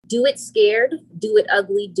Do it scared, do it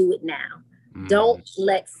ugly, do it now. Don't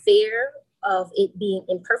let fear of it being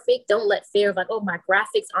imperfect. Don't let fear of like, oh, my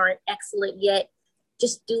graphics aren't excellent yet.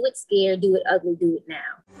 Just do it scared, do it ugly, do it now.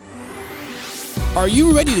 Are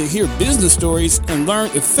you ready to hear business stories and learn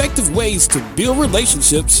effective ways to build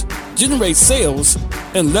relationships, generate sales,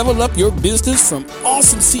 and level up your business from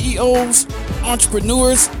awesome CEOs,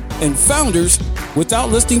 entrepreneurs, and founders without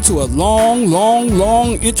listening to a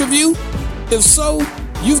long interview? If so,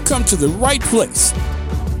 you've come to the right place.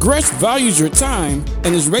 Gresh values your time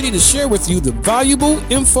and is ready to share with you the valuable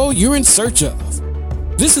info you're in search of.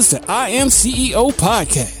 This is the I Am CEO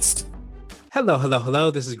podcast.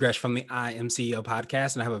 Hello. This is Gresh from the I Am CEO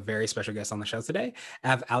podcast, and I have a very special guest on the show today. I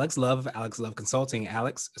have Alex Love of Alex Love Consulting.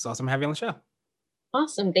 Alex, it's awesome to have you on the show.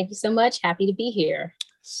 Awesome. Thank you so much. Happy to be here.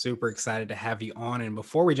 Super excited to have you on. And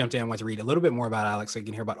before we jump in, I want to read a little bit more about Alex so you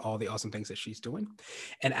can hear about all the awesome things that she's doing.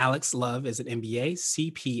 And Alex Love is an MBA,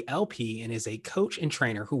 CPLP, and is a coach and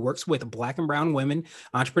trainer who works with Black and brown women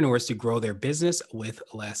entrepreneurs to grow their business with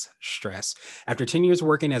less stress. After 10 years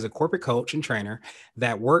working as a corporate coach and trainer,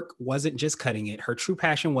 that work wasn't just cutting it. Her true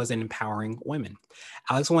passion was in empowering women.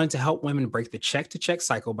 Alex wanted to help women break the check-to-check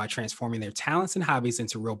cycle by transforming their talents and hobbies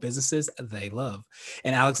into real businesses they love.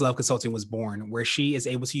 And Alex Love Consulting was born, where she is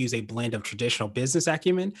able to use a blend of traditional business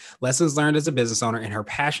acumen, lessons learned as a business owner, and her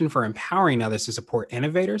passion for empowering others to support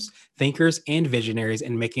innovators, thinkers, and visionaries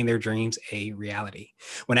in making their dreams a reality.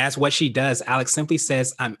 When asked what she does, Alex simply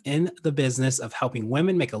says, "I'm in the business of helping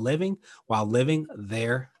women make a living while living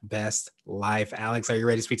their best life." Alex, are you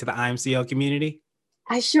ready to speak to the IMCO community?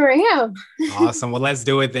 I sure am. Awesome. Well, let's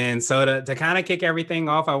do it then. So to kind of kick everything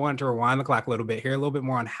off, I wanted to rewind the clock a little bit, hear a little bit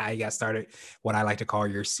more on how you got started, what I like to call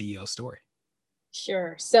your CEO story.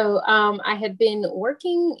 Sure. So I had been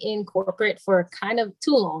working in corporate for kind of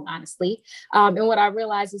too long, honestly. And what I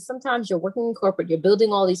realized is sometimes you're working in corporate, you're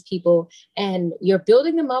building all these people and you're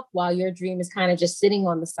building them up while your dream is kind of just sitting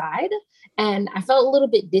on the side. And I felt a little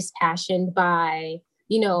bit dispassionate by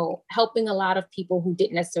helping a lot of people who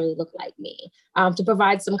didn't necessarily look like me. To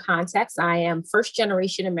provide some context, I am first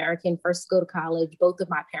generation American, first to go to college. Both of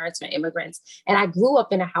my parents are immigrants. And I grew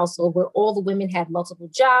up in a household where all the women had multiple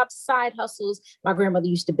jobs, side hustles. My grandmother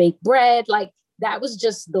used to bake bread. Like that was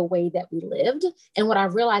just the way that we lived. And what I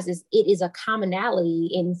realized is it is a commonality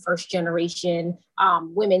in first generation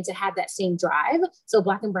women to have that same drive. So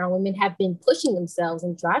Black and brown women have been pushing themselves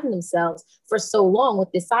and driving themselves for so long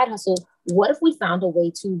with this side hustle. What if we found a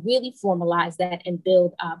way to really formalize that and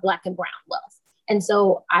build Black and brown wealth? And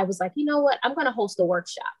so I was like, you know what, I'm going to host a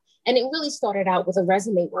workshop. And it really started out with a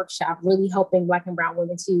resume workshop, really helping Black and brown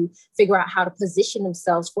women to figure out how to position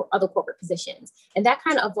themselves for other corporate positions. And that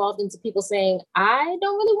kind of evolved into people saying, I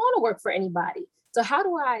don't really want to work for anybody. So how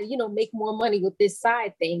do I, make more money with this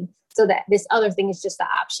side thing so that this other thing is just the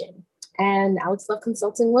option? And Alex Love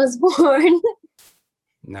Consulting was born.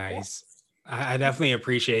 Nice. I definitely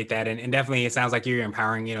appreciate that. And definitely it sounds like you're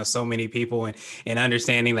empowering, so many people and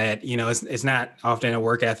understanding that, it's not often a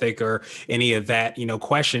work ethic or any of that,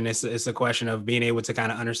 question. It's a question of being able to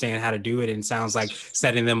kind of understand how to do it. And it sounds like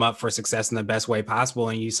setting them up for success in the best way possible.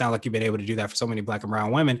 And you sound like you've been able to do that for so many Black and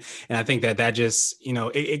brown women. And I think that just,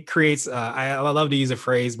 it creates, I love to use a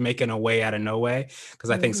phrase, making a way out of no way, because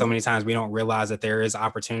I think so many times we don't realize that there is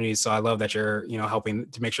opportunities. So I love that you're, helping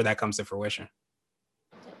to make sure that comes to fruition.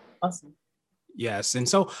 Awesome. Yes. And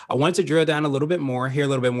so I wanted to drill down a little bit more, hear a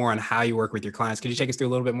little bit more on how you work with your clients. Could you take us through a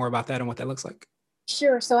little bit more about that and what that looks like?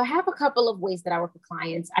 Sure. So I have a couple of ways that I work with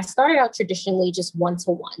clients. I started out traditionally just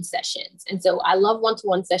one-to-one sessions. And so I love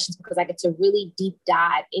one-to-one sessions because I get to really deep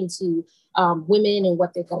dive into women and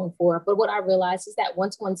what they're going for. But what I realized is that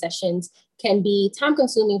one-to-one sessions can be time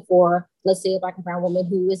consuming for, let's say, a Black and brown woman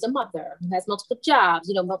who is a mother, who has multiple jobs,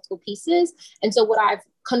 multiple pieces. And so what I've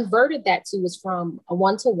converted that to is from a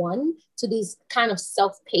one-to-one to these kind of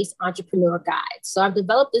self-paced entrepreneur guides. So I've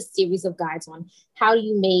developed this series of guides on how do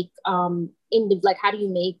you make how do you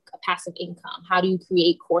make a passive income? How do you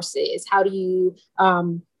create courses? How do you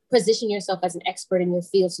position yourself as an expert in your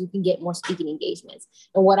field so you can get more speaking engagements?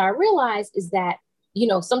 And what I realized is that,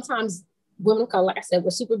 sometimes women of color, like I said, we're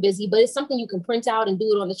super busy, but it's something you can print out and do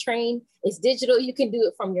it on the train. It's digital. You can do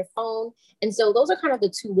it from your phone. And so those are kind of the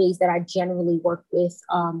two ways that I generally work with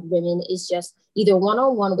women, is just either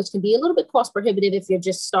one-on-one, which can be a little bit cost prohibitive if you're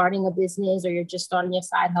just starting a business or you're just starting your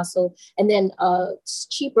side hustle, and then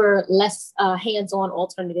cheaper, less hands-on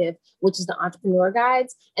alternative, which is the entrepreneur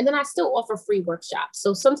guides. And then I still offer free workshops.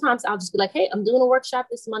 So sometimes I'll just be like, hey, I'm doing a workshop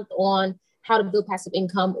this month on how to build passive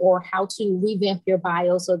income or how to revamp your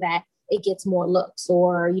bio so that it gets more looks,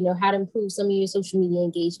 or, how to improve some of your social media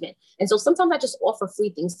engagement. And so sometimes I just offer free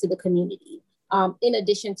things to the community. In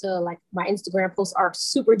addition to like my Instagram posts are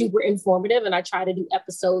super duper informative, and I try to do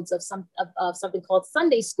episodes of something called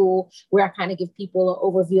Sunday School, where I kind of give people an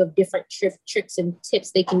overview of different tricks and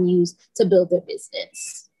tips they can use to build their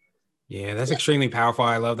business. Yeah, that's extremely powerful.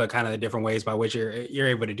 I love the kind of the different ways by which you're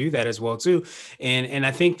able to do that as well too. And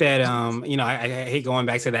I think that I hate going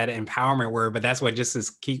back to that empowerment word, but that's what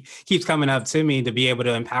just keeps coming up to me, to be able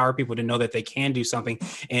to empower people to know that they can do something,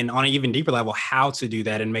 and on an even deeper level, how to do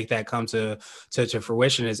that and make that come to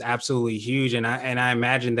fruition is absolutely huge. And I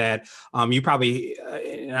imagine that you probably,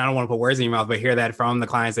 and I don't want to put words in your mouth, but hear that from the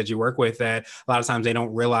clients that you work with, that a lot of times they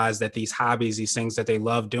don't realize that these hobbies, these things that they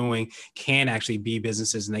love doing, can actually be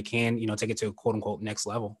businesses, and they can take it to a quote unquote next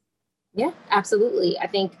level. Yeah, absolutely. I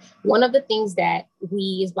think one of the things that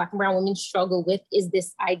we as Black and brown women struggle with is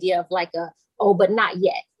this idea of like but not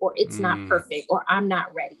yet, or it's not perfect, or I'm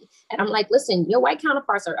not ready. And I'm like, listen, your white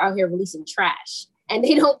counterparts are out here releasing trash and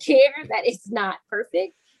they don't care that it's not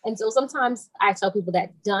perfect. And so sometimes I tell people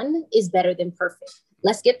that done is better than perfect.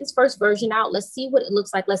 Let's get this first version out. Let's see what it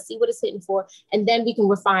looks like. Let's see what it's hitting for. And then we can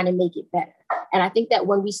refine and make it better. And I think that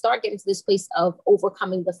when we start getting to this place of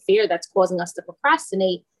overcoming the fear that's causing us to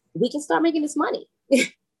procrastinate, we can start making this money.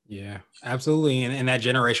 Yeah, absolutely. And that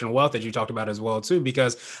generational wealth that you talked about as well, too,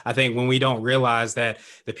 because I think when we don't realize that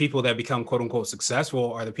the people that become quote unquote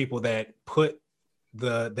successful are the people that put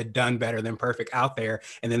the done better than perfect out there,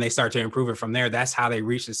 and then they start to improve it from there. That's how they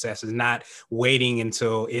reach success, is not waiting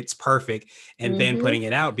until it's perfect and then putting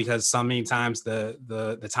it out, because so many times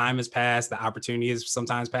the time has passed, the opportunity has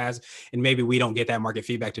sometimes passed, and maybe we don't get that market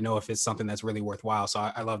feedback to know if it's something that's really worthwhile. So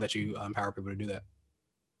I love that you empower people to do that.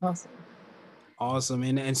 Awesome.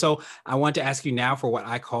 And so I want to ask you now for what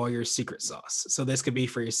I call your secret sauce. So this could be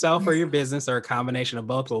for yourself or your business, or a combination of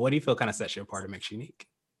both, but what do you feel kind of sets you apart and makes you unique?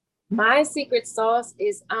 My secret sauce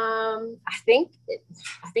is, I think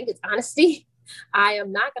it's honesty. I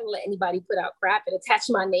am not going to let anybody put out crap and attach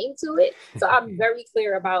my name to it. So I'm very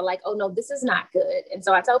clear about like, oh no, this is not good. And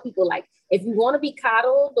so I tell people, like, if you want to be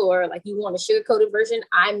coddled or like you want a sugar-coated version,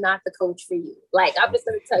 I'm not the coach for you. Like, I'm just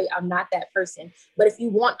going to tell you, I'm not that person. But if you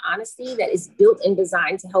want honesty that is built and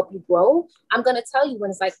designed to help you grow, I'm going to tell you when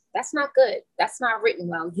it's like, that's not good. That's not written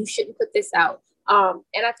well. You shouldn't put this out.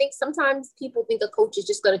 And I think sometimes people think a coach is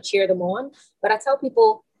just going to cheer them on. But I tell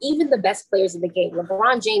people, even the best players in the game,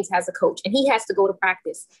 LeBron James has a coach and he has to go to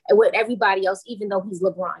practice and with everybody else, even though he's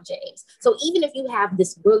LeBron James. So even if you have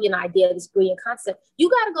this brilliant idea, this brilliant concept, you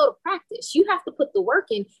got to go to practice. You have to put the work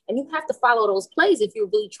in and you have to follow those plays if you're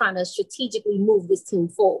really trying to strategically move this team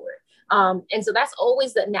forward. And so that's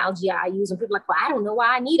always the analogy I use when people are like, well, I don't know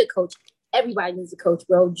why I need a coach. Everybody needs a coach,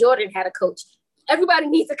 bro. Jordan had a coach. Everybody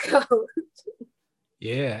needs a coach.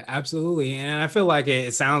 Yeah, absolutely. And I feel like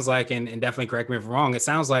it sounds like, and definitely correct me if I'm wrong, it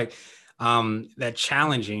sounds like that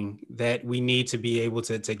challenging, that we need to be able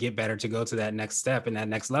to get better, to go to that next step and that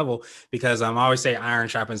next level, because I always say iron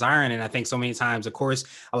sharpens iron. And I think so many times, of course,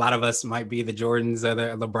 a lot of us might be the Jordans or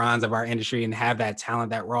the LeBrons of our industry and have that talent,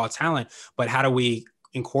 that raw talent, but how do we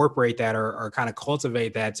incorporate that or kind of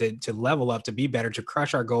cultivate that to level up, to be better, to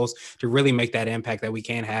crush our goals, to really make that impact that we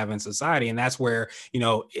can have in society? And that's where,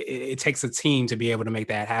 it takes a team to be able to make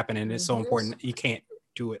that happen. And it's so important. You can't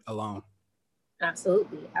do it alone.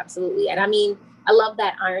 Absolutely. Absolutely. And I mean, I love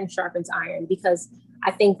that iron sharpens iron, because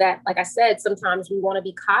I think that, like I said, sometimes we want to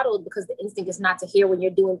be coddled because the instinct is not to hear when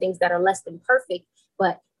you're doing things that are less than perfect,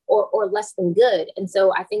 or less than good. And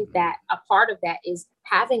so I think that a part of that is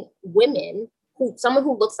having women, someone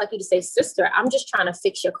who looks like you, to say, sister, I'm just trying to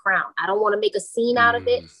fix your crown. I don't want to make a scene out of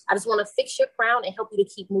it. I just want to fix your crown and help you to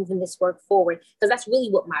keep moving this work forward. Because that's really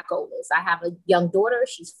what my goal is. I have a young daughter,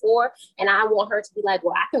 she's 4, and I want her to be like,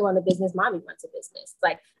 well, I can run a business. Mommy runs a business.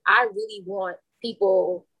 Like, I really want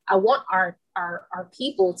people, I want our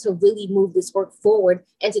people to really move this work forward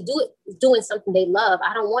and to do it doing something they love.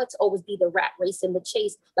 I don't want it to always be the rat race and the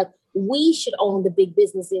chase. Like, we should own the big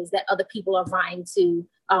businesses that other people are vying to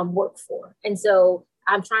work for. And so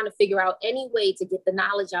I'm trying to figure out any way to get the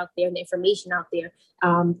knowledge out there and the information out there,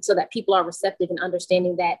 so that people are receptive and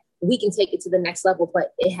understanding that we can take it to the next level,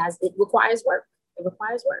 but it requires work. It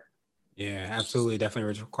requires work. Yeah, absolutely.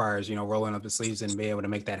 Definitely requires, rolling up the sleeves and be able to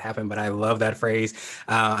make that happen. But I love that phrase.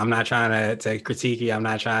 I'm not trying to critique you. I'm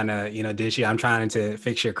not trying to, dish you. I'm trying to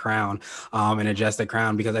fix your crown and adjust the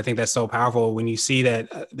crown, because I think that's so powerful when you see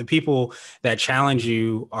that the people that challenge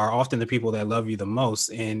you are often the people that love you the most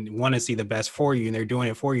and want to see the best for you. And they're doing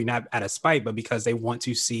it for you, not out of spite, but because they want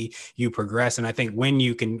to see you progress. And I think when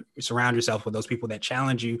you can surround yourself with those people that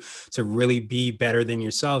challenge you to really be better than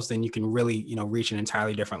yourselves, then you can really, reach an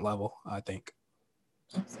entirely different level, I think.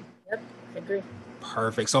 Yep, I agree.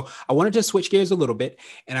 Perfect. So I wanted to switch gears a little bit,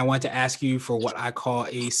 and I want to ask you for what I call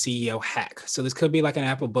a CEO hack. So this could be like an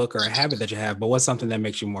Apple book or a habit that you have, but what's something that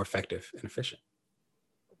makes you more effective and efficient?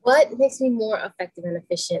 What makes me more effective and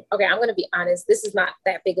efficient? Okay, I'm going to be honest. This is not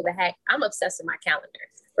that big of a hack. I'm obsessed with my calendar,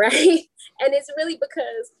 right? And it's really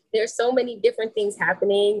because there's so many different things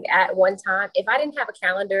happening at one time. If I didn't have a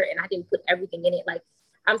calendar and I didn't put everything in it, like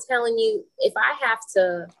I'm telling you, if I have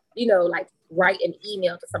to, like write an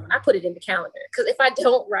email to someone, I put it in the calendar. Because if I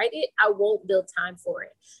don't write it, I won't build time for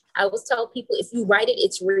it. I always tell people, if you write it,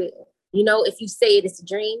 it's real. If you say it, it's a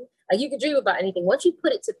dream. Like you can dream about anything. Once you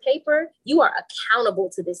put it to paper, you are accountable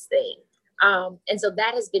to this thing. And so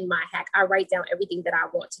that has been my hack. I write down everything that I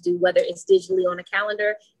want to do, whether it's digitally on a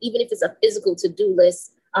calendar, even if it's a physical to-do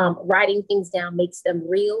list. Writing things down makes them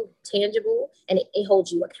real, tangible, and it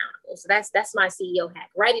holds you accountable. So that's my CEO hack.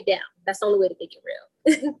 Write it down. That's the only way to make it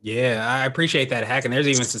real. Yeah, I appreciate that hack. And there's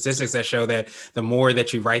even statistics that show that the more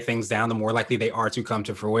that you write things down, the more likely they are to come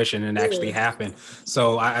to fruition and actually happen.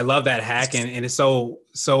 So I love that hack. And it's so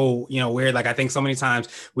weird. Like I think so many times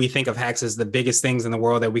we think of hacks as the biggest things in the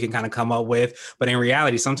world that we can kind of come up with. But in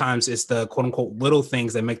reality, sometimes it's the quote unquote little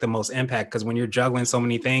things that make the most impact. Because when you're juggling so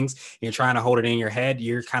many things, you're trying to hold it in your head,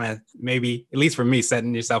 you're kind of maybe, at least for me,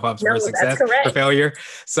 setting yourself up for success or failure.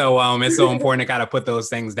 So it's so important to kind of put those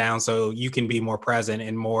things down so you can be more present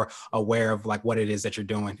and more aware of like what it is that you're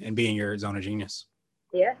doing and be in your zone of genius.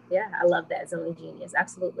 Yeah. I love that zone of genius.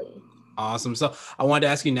 Absolutely. Awesome. So I wanted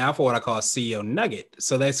to ask you now for what I call a CEO nugget.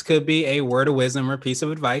 So this could be a word of wisdom or piece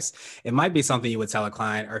of advice. It might be something you would tell a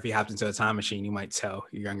client, or if you hopped into a time machine, you might tell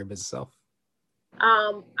your younger business self.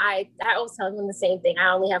 I always tell them the same thing.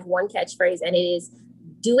 I only have one catchphrase, and it is,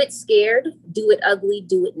 do it scared, do it ugly,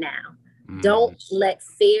 do it now. Don't let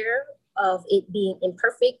fear of it being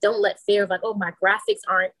imperfect. Don't let fear of like, oh, my graphics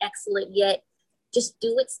aren't excellent yet. Just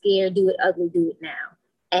do it scared, do it ugly, do it now.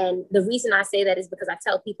 And the reason I say that is because I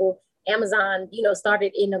tell people Amazon,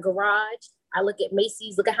 started in a garage. I look at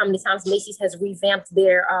Macy's, look at how many times Macy's has revamped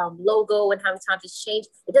their logo and how many times it's changed.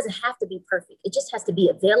 It doesn't have to be perfect. It just has to be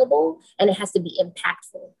available and it has to be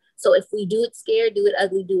impactful. So if we do it scared, do it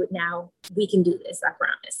ugly, do it now, we can do this, I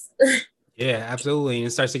promise. Yeah, absolutely. And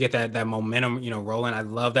it starts to get that momentum, rolling. I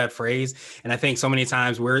love that phrase. And I think so many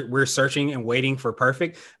times we're searching and waiting for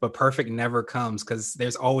perfect, but perfect never comes because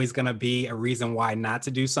there's always going to be a reason why not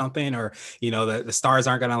to do something, or, the stars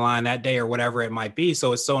aren't going to align that day or whatever it might be.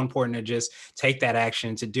 So it's so important to just take that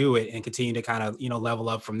action to do it and continue to kind of, level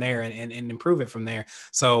up from there and improve it from there.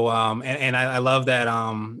 So, and I love that,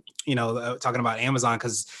 talking about Amazon,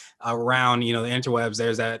 because around, the interwebs,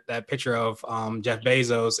 there's that picture of Jeff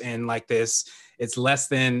Bezos in like this, it's less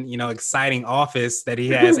than, exciting office that he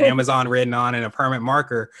has Amazon written on and a permanent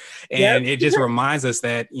marker. And It just reminds us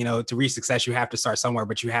that, to reach success, you have to start somewhere,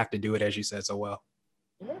 but you have to do it, as you said so well.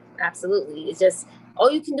 Yeah, absolutely. It's just,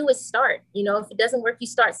 all you can do is start. If it doesn't work, you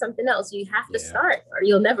start something else. You have to start or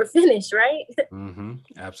you'll never finish, right?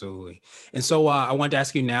 Absolutely. And so I wanted to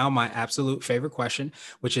ask you now my absolute favorite question,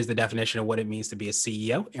 which is the definition of what it means to be a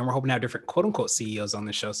CEO. And we're hoping to have different quote unquote CEOs on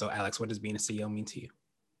the show. So Alex, what does being a CEO mean to you?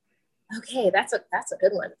 Okay, that's a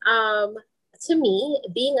good one. To me,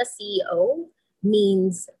 being a CEO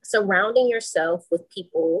means surrounding yourself with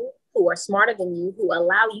people who are smarter than you, who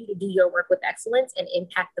allow you to do your work with excellence and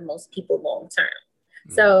impact the most people long term.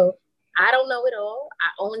 So I don't know it all. I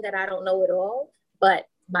own that I don't know it all, but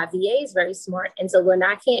my VA is very smart. And so when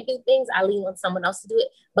I can't do things, I lean on someone else to do it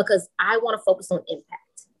because I want to focus on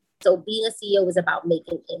impact. So being a CEO is about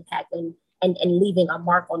making impact and leaving a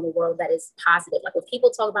mark on the world that is positive. Like when people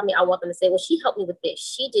talk about me, I want them to say, well, she helped me with this.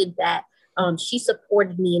 She did that. She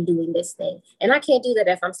supported me in doing this thing. And I can't do that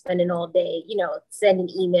if I'm spending all day, sending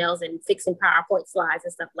emails and fixing PowerPoint slides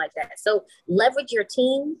and stuff like that. So leverage your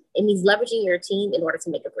team. It means leveraging your team in order to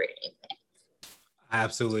make a greater impact. I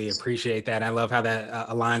absolutely appreciate that. I love how that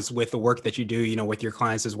aligns with the work that you do, with your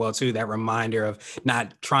clients as well, too. That reminder of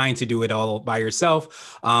not trying to do it all by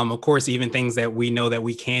yourself. Of course, even things that we know that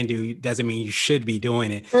we can do doesn't mean you should be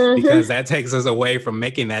doing it because that takes us away from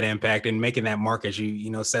making that impact and making that mark, as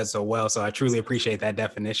you said so well. So I truly appreciate that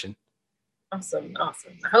definition. Awesome. I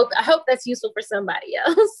hope that's useful for somebody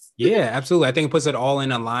else. Yeah, absolutely. I think it puts it all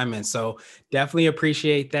in alignment. So definitely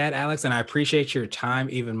appreciate that, Alex. And I appreciate your time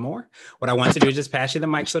even more. What I want to do is just pass you the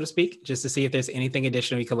mic, so to speak, just to see if there's anything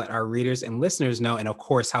additional you can let our readers and listeners know. And of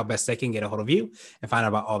course, how best they can get a hold of you and find out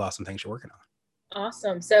about all the awesome things you're working on.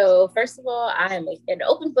 Awesome. So first of all, I am an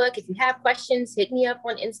open book. If you have questions, hit me up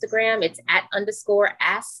on Instagram. It's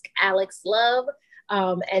 @_AskAlexLove.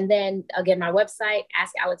 And then again, my website,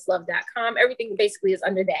 askalexlove.com. Everything basically is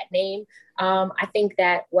under that name. I think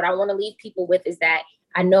that what I want to leave people with is that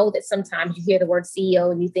I know that sometimes you hear the word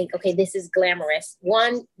CEO and you think, okay, this is glamorous.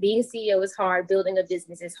 One, being CEO is hard. Building a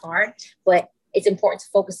business is hard, but it's important to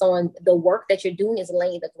focus on the work that you're doing is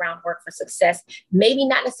laying the groundwork for success. Maybe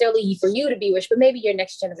not necessarily for you to be rich, but maybe your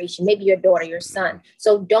next generation, maybe your daughter, your son.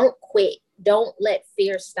 So don't quit. Don't let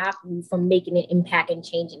fear stop you from making an impact and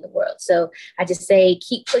changing the world. So I just say,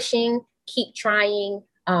 keep pushing, keep trying,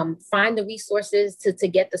 find the resources to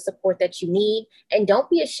get the support that you need. And don't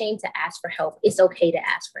be ashamed to ask for help. It's okay to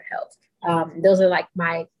ask for help. Those are like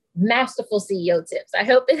my masterful CEO tips. I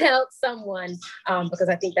hope it helps someone because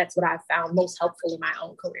I think that's what I've found most helpful in my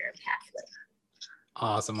own career and pathway.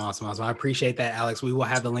 Awesome. I appreciate that, Alex. We will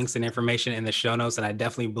have the links and information in the show notes. And I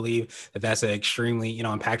definitely believe that that's an extremely,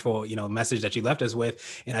 impactful, message that you left us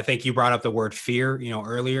with. And I think you brought up the word fear,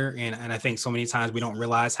 earlier. And I think so many times we don't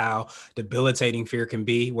realize how debilitating fear can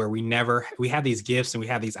be, where we have these gifts and we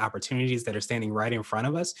have these opportunities that are standing right in front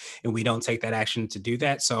of us and we don't take that action to do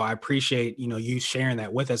that. So I appreciate, you sharing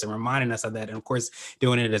that with us and reminding us of that. And of course,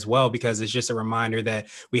 doing it as well, because it's just a reminder that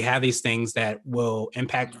we have these things that will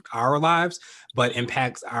impact our lives, but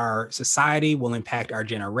impacts our society, will impact our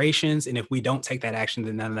generations. And if we don't take that action,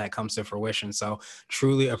 then none of that comes to fruition. So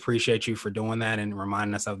truly appreciate you for doing that and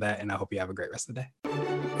reminding us of that. And I hope you have a great rest of the day.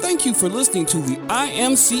 Thank you for listening to the I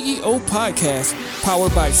Am CEO podcast,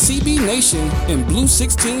 powered by CB Nation and Blue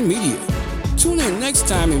 16 Media. Tune in next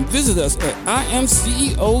time and visit us at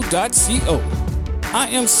imceo.co. I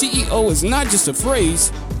Am CEO is not just a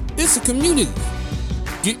phrase, it's a community.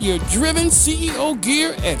 Get your driven CEO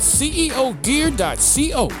gear at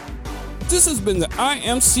ceogear.co. This has been the I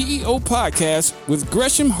Am CEO podcast with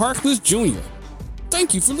Gresham Harkless Jr.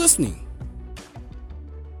 Thank you for listening.